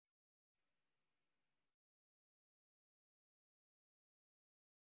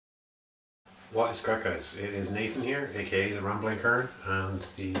What is crack, guys? It is Nathan here, aka the Rambling Kern, and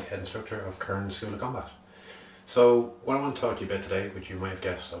the head instructor of Kern School of Combat. So what I want to talk to you about today, which you might have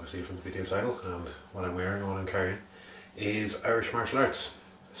guessed obviously from the video title and what I'm wearing and what I'm carrying, is Irish martial arts.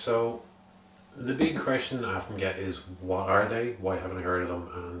 So the big question I often get is, what are they? Why haven't I heard of them?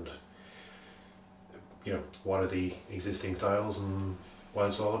 And what are the existing styles and what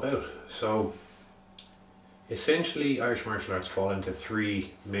it's all about? So essentially Irish martial arts fall into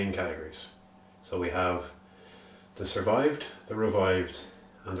three main categories. So we have the survived, the revived,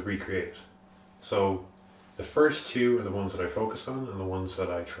 and the recreated. So the first two are the ones that I focus on and the ones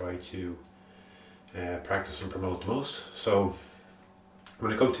that I try to practice and promote the most. So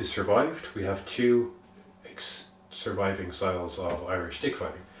when it comes to survived, we have two surviving styles of Irish stick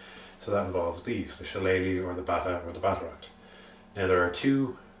fighting. So that involves these, the shillelagh or the bata or the bataracht. Now there are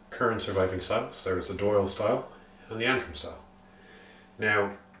two current surviving styles. There is the Doyle style and the Antrim style.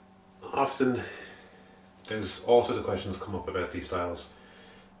 Now often there's also the questions come up about these styles.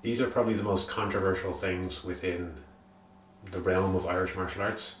 These are probably the most controversial things within the realm of Irish martial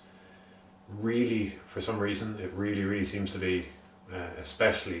arts. Really, for some reason, it really seems to be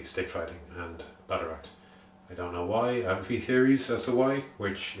especially stick fighting and bataracht. I don't know why. I have a few theories as to why,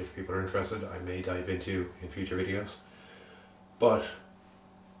 which if people are interested I may dive into in future videos. But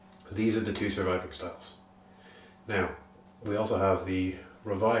these are the two surviving styles. Now we also have the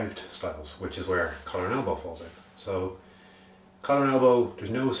revived styles, which is where collar and elbow falls in. So collar and elbow,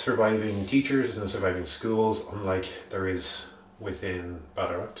 there's no surviving teachers, there's no surviving schools, unlike there is within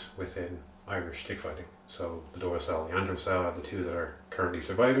bataracht, within Irish stick fighting. So the Doyle style and the Antrim style are the two that are currently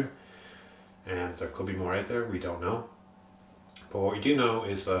surviving, and there could be more out there, we don't know. But what we do know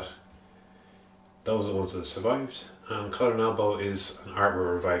is that those are the ones that have survived, and collar and elbow is an art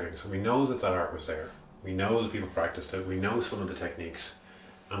we're reviving. So we know that that art was there, we know that people practiced it, we know some of the techniques.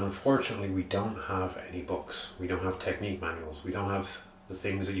 And unfortunately we don't have any books, we don't have technique manuals, we don't have the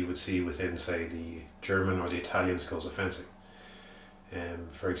things that you would see within, say, the German or the Italian schools of fencing.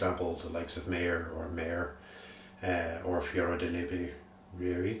 For example, the likes of Mayer or Fiora de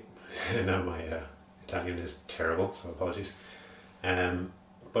Liberi. Now my Italian is terrible, so apologies.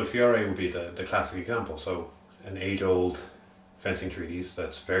 But Fiore would be the classic example. So an age-old fencing treatise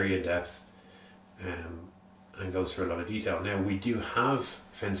that's very in-depth and goes through a lot of detail. Now we do have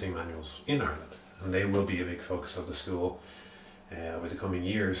fencing manuals in Ireland, and they will be a big focus of the school over the coming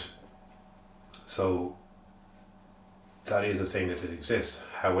years. So that is a thing that did exist.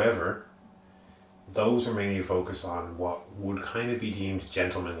 However, those are mainly focused on what would kind of be deemed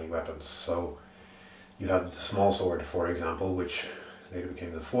gentlemanly weapons. So you have the small sword, for example, which later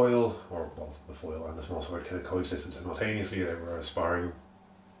became the foil, or well, the foil and the small sword kind of coexisted simultaneously. They were a sparring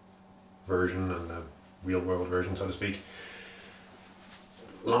version and a real world version, so to speak.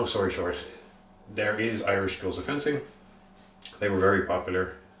 Long story short, there is Irish schools of fencing. They were very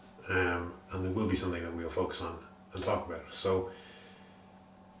popular, and they will be something that we'll focus on and talk about. So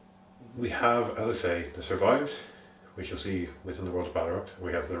we have, as I say, the survived, which you'll see within the world of bataracht, and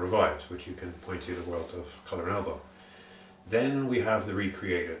we have the revived, which you can point to the world of collar and elbow. Then we have the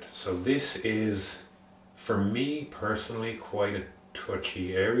recreated. So this is, for me personally, quite a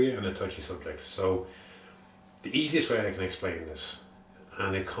touchy area and a touchy subject. So the easiest way I can explain this,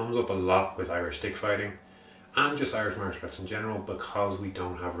 and it comes up a lot with Irish stick fighting and just Irish martial arts in general, because we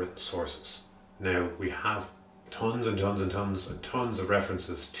don't have written sources. Now we have tons and tons of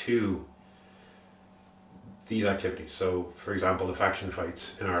references to these activities. So for example, the faction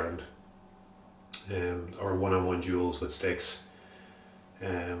fights in Ireland, or one-on-one duels with sticks,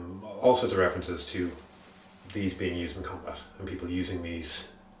 all sorts of references to these being used in combat and people using these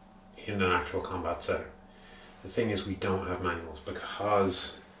in an actual combat setting. The thing is, we don't have manuals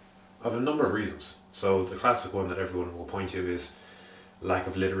because of a number of reasons. So the classic one that everyone will point to is lack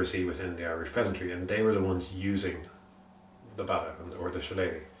of literacy within the Irish peasantry, and they were the ones using the bata or the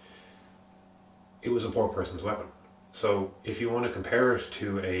shillelagh. It was a poor person's weapon. So if you want to compare it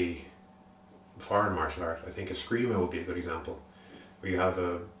to a foreign martial art, I think eskrima would be a good example, where you have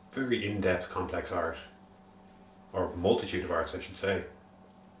a very in-depth complex art, or multitude of arts I should say,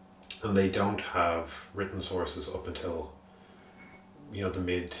 and they don't have written sources up until the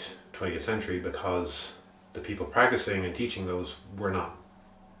mid 20th century, because the people practicing and teaching those were not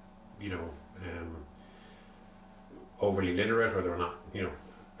overly literate, or they were not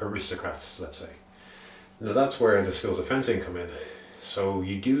aristocrats, let's say. Now that's where the schools of fencing come in. So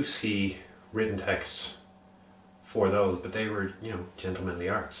you do see written texts for those, but they were gentlemanly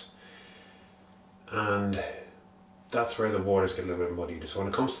arts, and that's where the waters get a little bit muddied. So when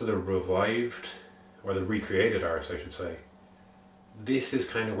it comes to the revived, or the recreated arts I should say, this is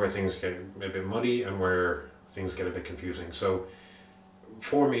kind of where things get a bit muddy and where things get a bit confusing. So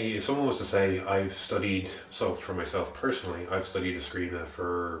for me, if someone was to say I've studied, so for myself personally, I've studied Eskrima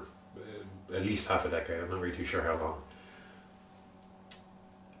for at least half a decade, I'm not really too sure how long.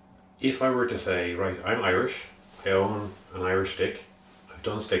 If I were to say, right, I'm Irish, I own an Irish stick, I've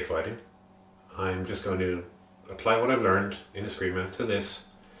done stick fighting, I'm just going to apply what I've learned in Eskrima to this,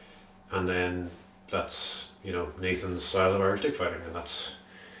 and then that's, you know, Nathan's style of Irish stick fighting, and that's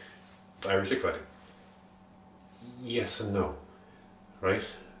Irish stick fighting. Yes and no, right?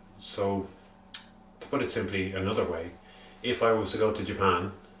 So, to put it simply another way, if I was to go to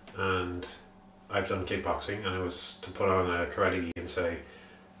Japan and I've done kickboxing and I was to put on a karate and say,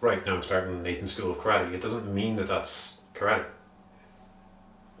 right, now I'm starting Nathan's School of Karate, it doesn't mean that that's karate.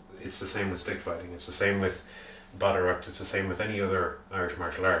 It's the same with stick fighting, it's the same with Badarakt, it's the same with any other Irish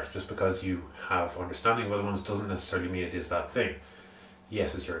martial art. Just because you have understanding of other ones doesn't necessarily mean it is that thing.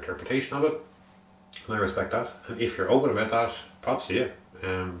 Yes, it's your interpretation of it, and I respect that. And if you're open about that, props to you.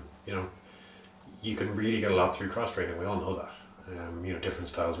 You know, you can really get a lot through cross training. We all know that. You know, different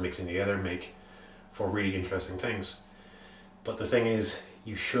styles mixing together make for really interesting things. But the thing is,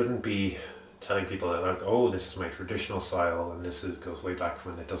 you shouldn't be telling people that, like, oh, this is my traditional style and this goes way back,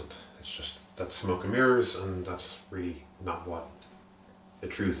 when it doesn't. It's just, that's smoke and mirrors, and that's really not what the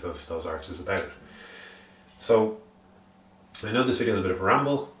truth of those arts is about. So I know this video is a bit of a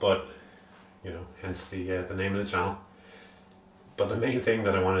ramble, but you know, hence the name of the channel. But the main thing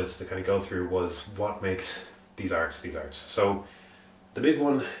that I wanted to kind of go through was what makes these arts these arts. So the big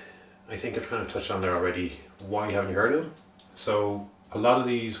one, I think I've kind of touched on there already. Why haven't you heard of them? So a lot of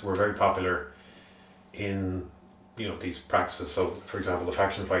these were very popular in, you know, these practices. So for example, the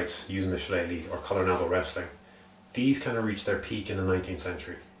faction fights using the shillelagh or collar and elbow wrestling, these kind of reached their peak in the 19th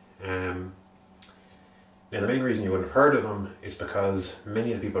century. Now the main reason you wouldn't have heard of them is because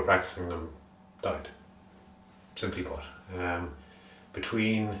many of the people practicing them died, simply put.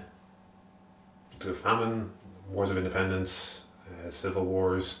 Between the famine, wars of independence, civil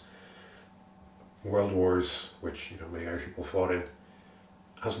wars, world wars, which, you know, many Irish people fought in,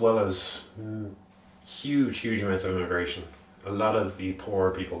 as well as huge amounts of immigration. A lot of the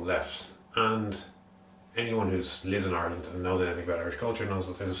poor people left, and anyone who lives in Ireland and knows anything about Irish culture knows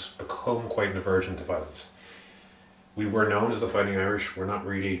that there's become quite an aversion to violence. We were known as the Fighting Irish. We're not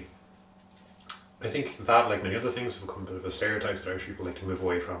really. I think that, like many other things, have become a bit of a stereotype that Irish people like to move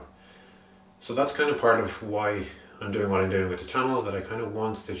away from. So that's kind of part of why I'm doing what I'm doing with the channel, that I kind of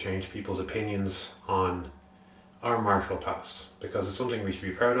want to change people's opinions on our martial past, because it's something we should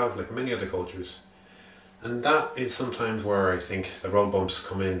be proud of, like many other cultures. And that is sometimes where I think the road bumps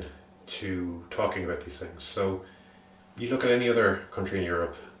come in to talking about these things. So you look at any other country in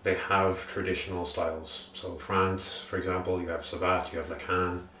Europe, they have traditional styles. So France, for example, you have Savate, you have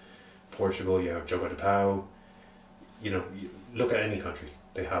Lacan. Portugal, you have Jogo de Pau. You know, you look at any country,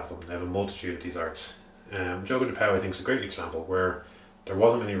 they have them. They have a multitude of these arts. Jogo de Pau, I think, is a great example where there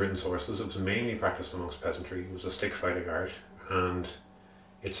wasn't many written sources. It was mainly practiced amongst peasantry. It was a stick fighting art, and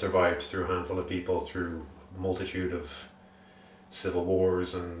it survived through a handful of people, through a multitude of civil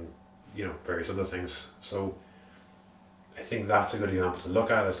wars and, you know, various other things. So I think that's a good example to look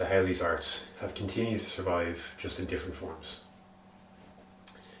at as to how these arts have continued to survive, just in different forms.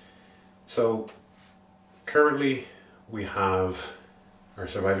 So currently we have our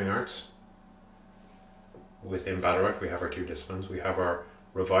surviving arts. Within Badarakt we have our two disciplines. We have our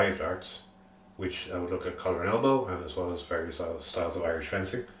revived arts, which I would look at collar and elbow, and as well as various styles of Irish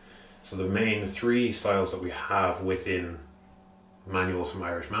fencing. So the main three styles that we have within manuals from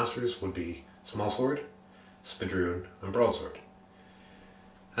Irish masters would be small sword, spadroon and broadsword.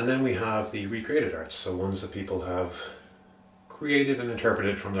 And then we have the recreated arts, so ones that people have created and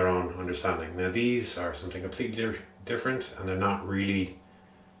interpreted from their own understanding. Now these are something completely different, and they're not really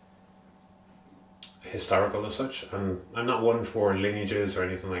historical as such, and I'm not one for lineages or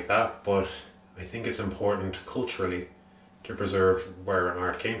anything like that, but I think it's important culturally to preserve where an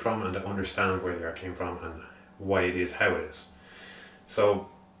art came from and to understand where the art came from and why it is how it is. So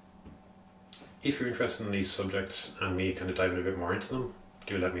if you're interested in these subjects and me kind of diving a bit more into them,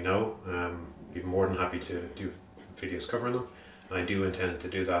 do let me know. Be more than happy to do videos covering them, and I do intend to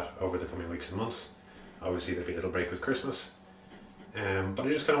do that over the coming weeks and months. Obviously there'll be a little break with Christmas, but I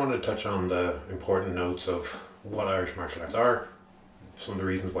just kind of wanted to touch on the important notes of what Irish martial arts are, some of the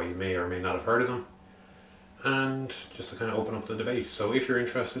reasons why you may or may not have heard of them, and just to kind of open up the debate. So if you're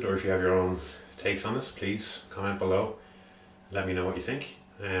interested, or if you have your own takes on this, please comment below, let me know what you think.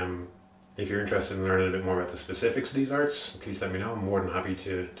 If you're interested in learning a bit more about the specifics of these arts, please let me know. I'm more than happy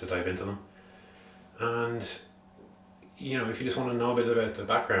to dive into them. And you know, if you just want to know a bit about the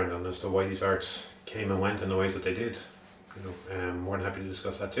background and as to why these arts came and went in the ways that they did, you know, I'm more than happy to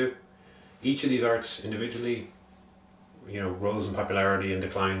discuss that too. Each of these arts individually, you know, rose in popularity and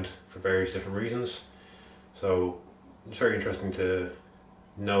declined for various different reasons. So it's very interesting to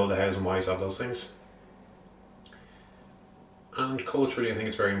know the hows and whys of those things. And culturally, I think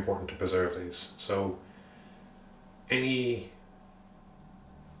it's very important to preserve these. So any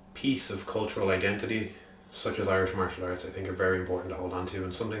piece of cultural identity, such as Irish martial arts, I think are very important to hold on to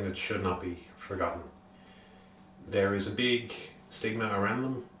and something that should not be forgotten. There is a big stigma around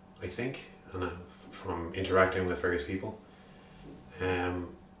them, I think, and from interacting with various people. And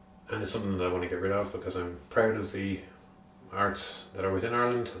it's something that I want to get rid of because I'm proud of the arts that are within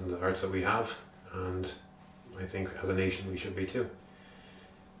Ireland and the arts that we have, and I think as a nation we should be too.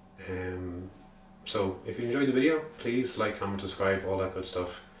 So if you enjoyed the video, please like, comment, subscribe, all that good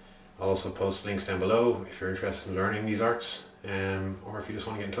stuff. I'll also post links down below if you're interested in learning these arts, or if you just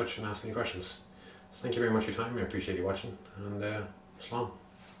want to get in touch and ask any questions. So thank you very much for your time, I appreciate you watching, and Slán.